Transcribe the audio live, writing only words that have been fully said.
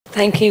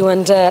Thank you,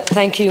 and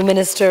thank you,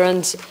 Minister.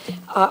 And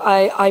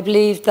I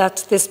believe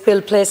that this bill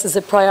places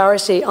a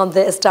priority on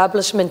the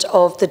establishment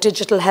of the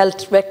digital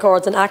health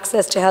records and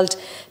access to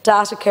health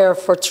data care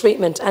for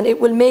treatment, and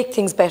it will make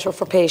things better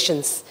for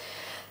patients.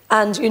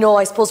 And,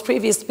 I suppose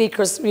previous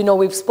speakers,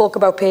 we've spoke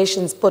about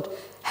patients, but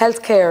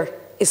healthcare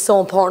is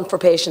so important for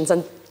patients,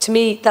 and to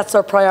me, that's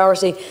our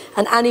priority.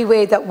 And any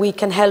way that we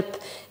can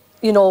help,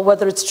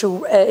 whether it's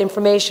through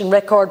information,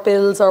 record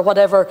bills or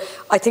whatever,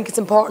 I think it's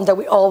important that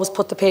we always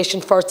put the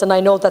patient first, and I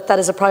know that that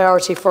is a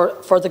priority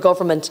for the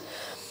government.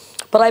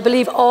 But I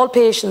believe all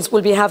patients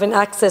will be having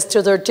access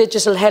to their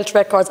digital health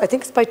records. I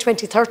think it's by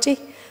 2030.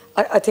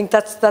 I think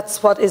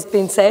that's what is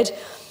being said.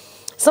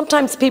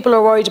 Sometimes people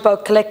are worried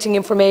about collecting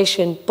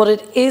information, but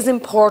it is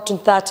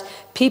important that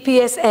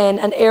PPSN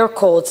and air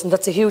codes, and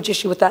that's a huge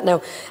issue with that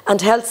now, and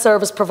health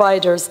service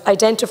providers,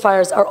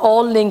 identifiers are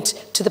all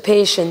linked to the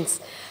patients.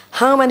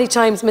 How many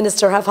times,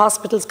 Minister, have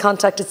hospitals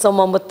contacted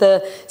someone with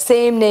the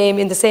same name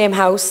in the same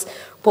house,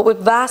 but with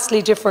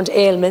vastly different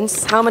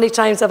ailments? How many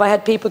times have I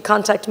had people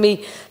contact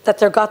me that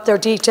they got their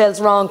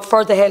details wrong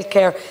for the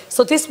healthcare?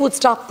 So this would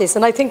stop this,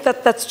 and I think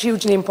that that's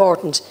hugely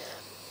important.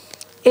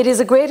 It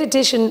is a great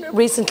addition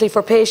recently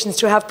for patients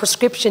to have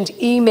prescriptions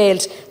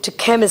emailed to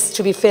chemists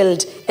to be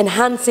filled,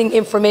 enhancing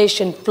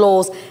information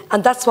flows,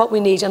 and that's what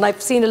we need. And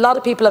I've seen a lot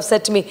of people have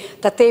said to me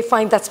that they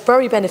find that's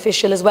very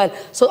beneficial as well.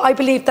 So I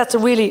believe that's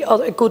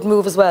a good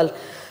move as well.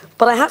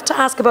 But I have to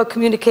ask about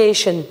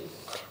communication.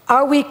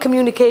 Are we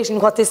communicating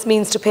what this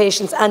means to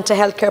patients and to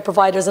healthcare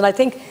providers? And I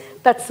think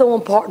that's so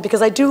important,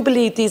 because I do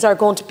believe these are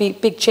going to be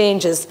big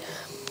changes.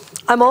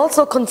 I'm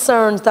also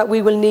concerned that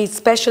we will need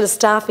specialist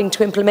staffing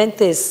to implement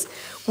this.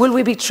 Will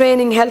we be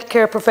training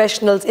healthcare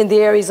professionals in the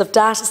areas of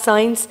data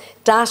science,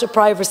 data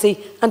privacy,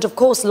 and of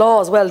course law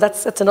as well?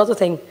 That's another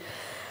thing.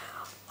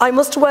 I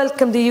must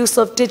welcome the use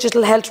of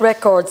digital health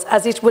records,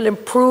 as it will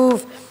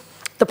improve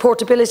the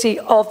portability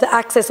of the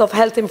access of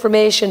health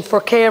information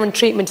for care and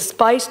treatment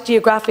despite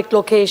geographic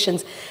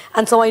locations.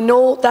 And so I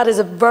know that is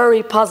a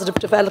very positive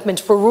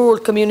development for rural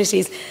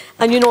communities.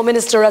 And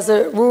Minister, as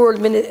a rural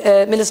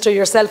minister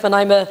yourself, and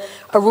I'm a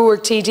rural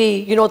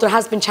TD, there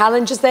has been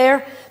challenges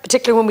there,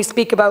 particularly when we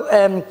speak about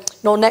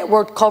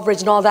network coverage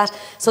and all that.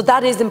 So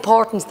that is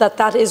important,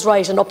 that is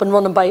right and up and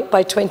running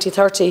by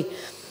 2030.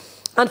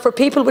 And for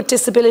people with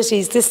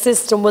disabilities, this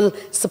system will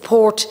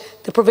support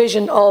the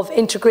provision of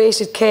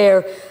integrated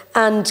care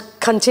and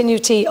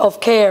continuity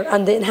of care,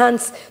 and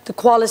enhance the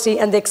quality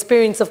and the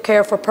experience of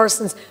care for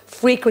persons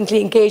frequently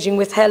engaging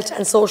with health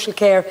and social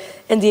care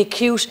in the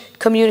acute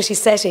community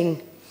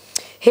setting.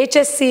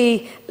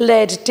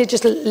 HSC-led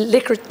digital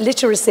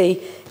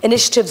literacy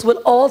initiatives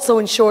will also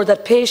ensure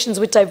that patients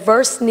with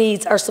diverse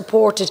needs are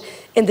supported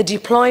in the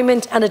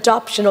deployment and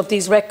adoption of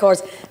these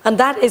records, and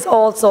that is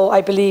also,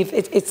 I believe,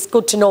 it's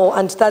good to know,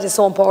 and that is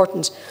so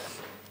important.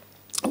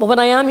 But when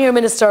I am here,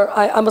 Minister,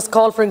 I must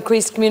call for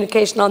increased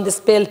communication on this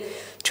bill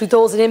to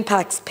those it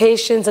impacts,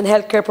 patients and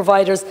healthcare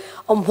providers,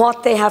 on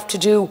what they have to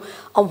do,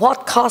 on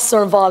what costs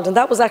are involved. And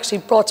that was actually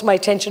brought to my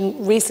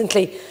attention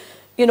recently.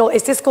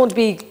 Is this going to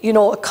be,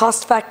 a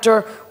cost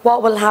factor?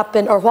 What will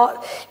happen, or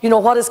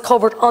what is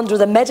covered under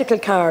the medical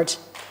card?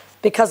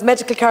 Because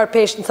medical card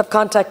patients have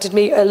contacted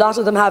me, a lot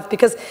of them have,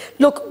 because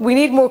look, we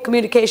need more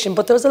communication,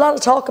 but there's a lot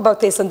of talk about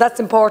this, and that's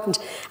important.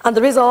 And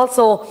there is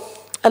also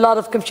a lot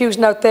of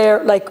confusion out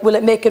there, like, will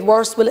it make it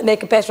worse, will it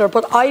make it better?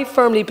 But I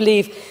firmly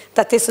believe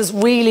that this is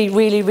really,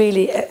 really,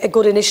 really a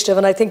good initiative,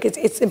 and I think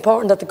it's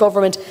important that the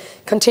government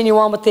continue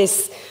on with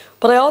this.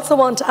 But I also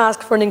want to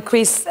ask for an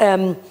increase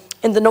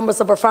in the numbers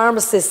of our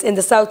pharmacists in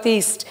the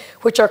southeast,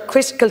 which are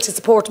critical to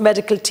support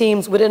medical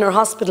teams within our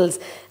hospitals,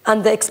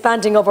 and the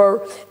expanding of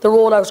the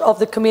rollout of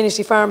the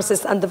community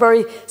pharmacists and the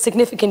very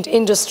significant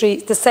industry,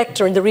 the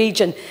sector in the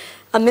region.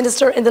 And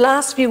Minister, in the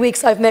last few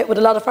weeks I've met with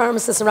a lot of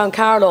pharmacists around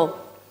Carlow,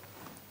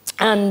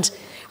 and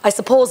I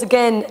suppose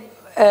again,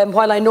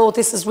 while I know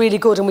this is really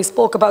good, and we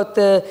spoke about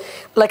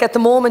at the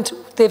moment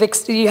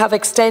you have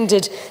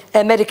extended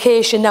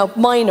medication now,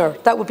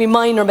 that would be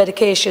minor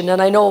medication,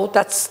 and I know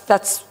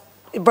that's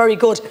very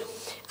good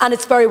and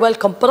it's very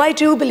welcome. But I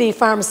do believe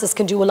pharmacists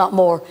can do a lot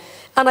more.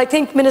 And I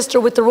think, Minister,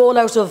 with the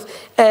rollout of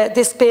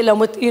this bill, and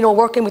with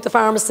working with the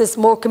pharmacists,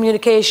 more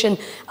communication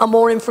and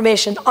more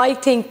information, I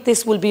think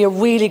this will be a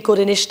really good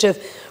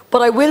initiative.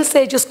 But I will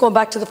say, just going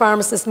back to the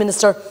pharmacists,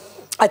 Minister,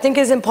 I think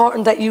it is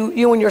important that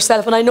you and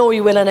yourself, and I know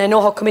you will, and I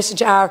know how committed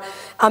you are,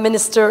 and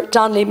Minister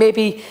Donnelly,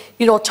 maybe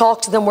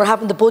talk to them. We're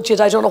having the budget,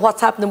 I don't know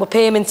what's happening with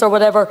payments or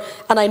whatever,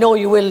 and I know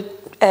you will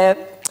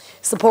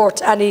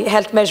support any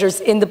health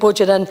measures in the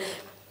budget, and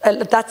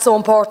that's so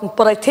important.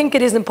 But I think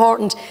it is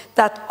important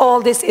that all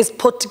this is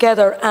put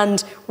together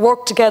and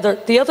work together.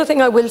 The other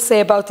thing I will say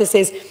about this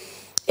is,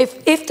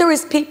 if there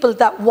is people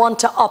that want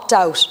to opt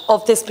out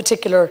of this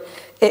particular,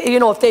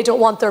 if they don't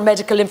want their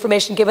medical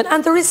information given,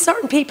 and there is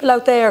certain people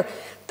out there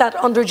that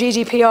under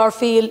GDPR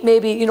feel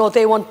maybe they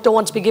don't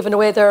want to be giving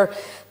away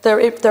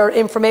their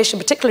information,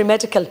 particularly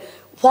medical.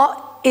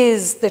 What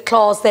is the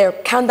clause there?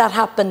 Can that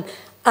happen?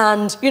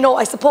 And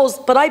I suppose,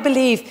 but I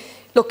believe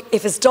look,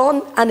 if it's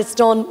done and it's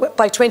done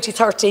by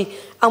 2030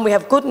 and we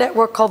have good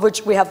network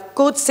coverage, we have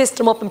good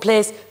system up in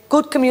place,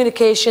 good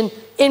communication,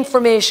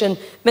 information,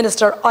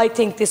 Minister, I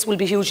think this will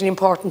be hugely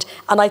important,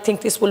 and I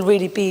think this will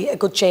really be a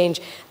good change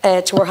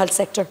to our health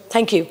sector.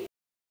 Thank you.